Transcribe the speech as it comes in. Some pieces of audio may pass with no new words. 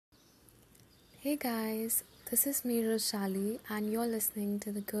Hey guys, this is me Roshali and you're listening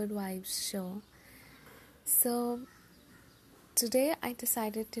to the Good Vibes Show. So, today I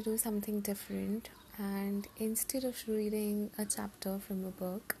decided to do something different, and instead of reading a chapter from a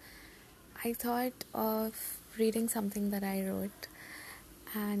book, I thought of reading something that I wrote,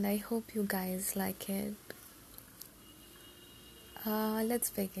 and I hope you guys like it.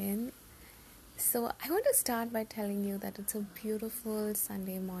 Let's begin. So, I want to start by telling you that it's a beautiful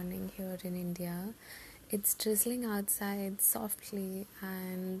Sunday morning here in India. It's drizzling outside softly,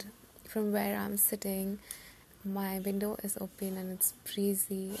 and from where I'm sitting, my window is open and it's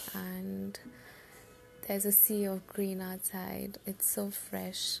breezy, and there's a sea of green outside. It's so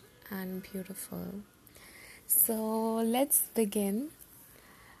fresh and beautiful. So, let's begin.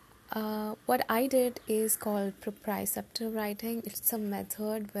 What I did is called Proprioceptive writing. It's a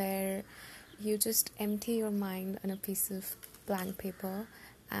method where you just empty your mind on a piece of blank paper,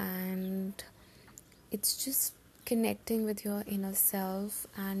 and it's just connecting with your inner self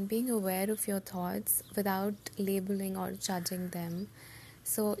and being aware of your thoughts without labeling or judging them.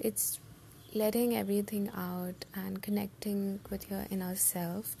 So it's letting everything out and connecting with your inner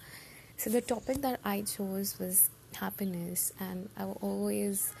self. So the topic that I chose was happiness, and I've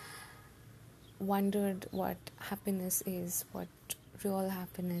always wondered what happiness is, what real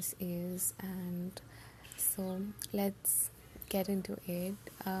happiness is, and so let's get into it.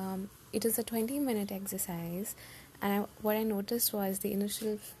 It is a 20-minute exercise, and what I noticed was the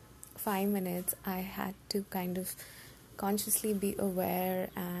initial 5 minutes I had to kind of consciously be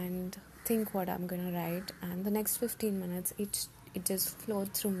aware and think what I'm going to write, and the next 15 minutes it just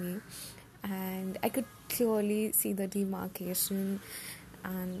flowed through me, and I could clearly see the demarcation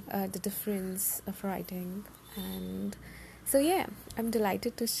and the difference of writing. And so yeah, I'm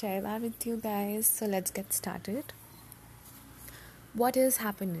delighted to share that with you guys. So let's get started. What is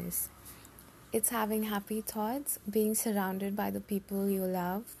happiness? It's having happy thoughts, being surrounded by the people you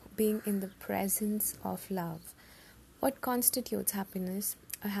love, being in the presence of love. What constitutes happiness?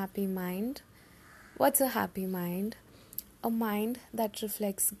 A happy mind. What's a happy mind? A mind that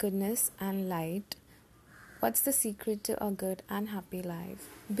reflects goodness and light. What's the secret to a good and happy life?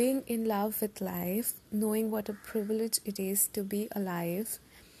 Being in love with life, knowing what a privilege it is to be alive,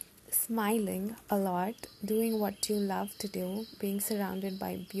 smiling a lot, doing what you love to do, being surrounded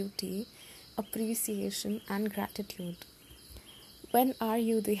by beauty, appreciation and gratitude. When are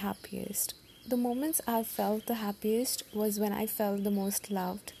you the happiest? The moments I felt the happiest was when I felt the most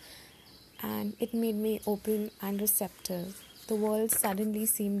loved, and it made me open and receptive. The world suddenly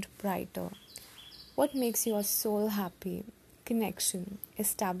seemed brighter. What makes your soul happy? Connection.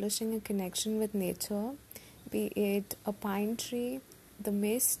 Establishing a connection with nature, be it a pine tree, the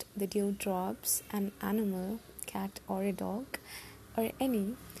mist, the dewdrops, an animal, cat or a dog, or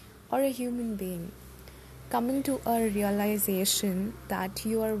a human being. Coming to a realization that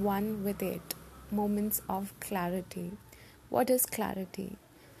you are one with it. Moments of clarity. What is clarity?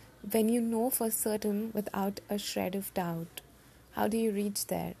 When you know for certain without a shred of doubt. How do you reach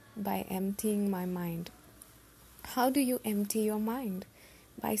there? By emptying my mind. How do you empty your mind?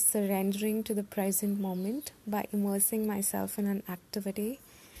 By surrendering to the present moment, by immersing myself in an activity.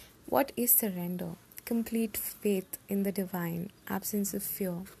 What is surrender? Complete faith in the divine, absence of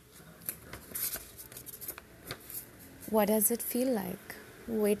fear. What does it feel like?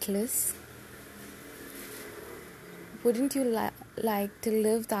 Weightless. Wouldn't you like to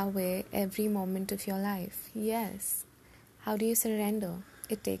live that way every moment of your life? Yes. How do you surrender?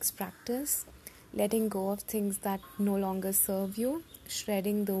 It takes practice, letting go of things that no longer serve you,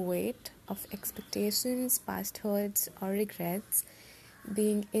 shredding the weight of expectations, past hurts or regrets,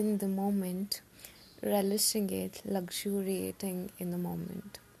 being in the moment, relishing it, luxuriating in the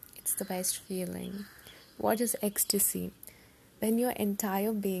moment. It's the best feeling. What is ecstasy? When your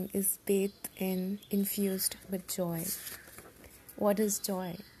entire being is bathed in, infused with joy. What is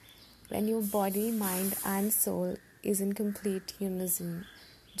joy? When your body, mind and soul is in complete unison.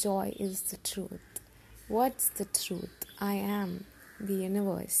 Joy is the truth. What's the truth? I am the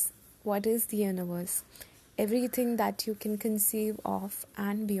universe. What is the universe? Everything that you can conceive of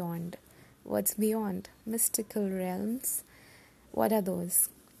and beyond. What's beyond? Mystical realms. What are those?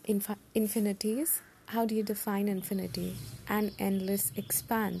 Infinities. How do you define infinity? An endless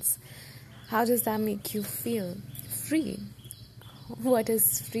expanse. How does that make you feel? Free. What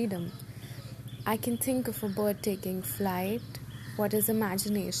is freedom? I can think of a bird taking flight. What is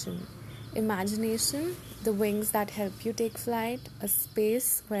imagination? Imagination, the wings that help you take flight, a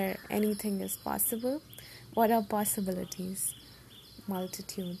space where anything is possible. What are possibilities?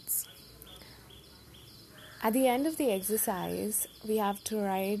 Multitudes. At the end of the exercise, we have to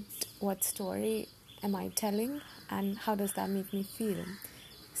write what story am I telling and how does that make me feel.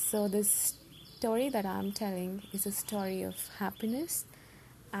 So this story that I'm telling is a story of happiness.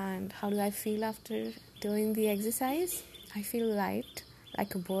 And how do I feel after doing the exercise? I feel light,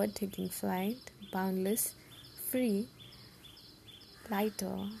 like a bird taking flight, boundless, free,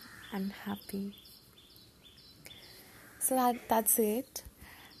 lighter, and happy. So that's it.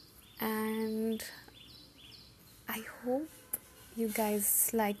 And I hope you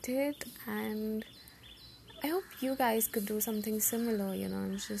guys liked it, and I hope you guys could do something similar,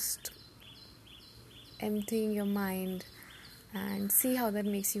 just emptying your mind and see how that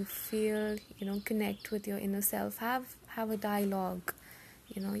makes you feel, connect with your inner self, have a dialogue,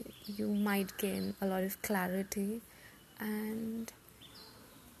 you might gain a lot of clarity. And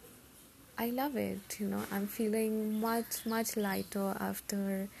I love it, I'm feeling much lighter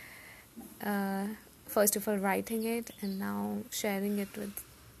after first of all writing it and now sharing it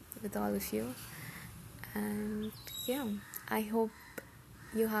with all of you. And yeah, I hope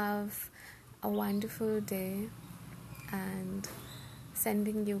you have a wonderful day, and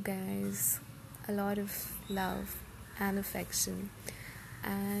sending you guys a lot of love and affection.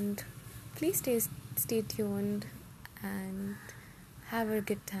 And please stay tuned and have a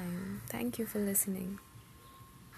good time. Thank you for listening.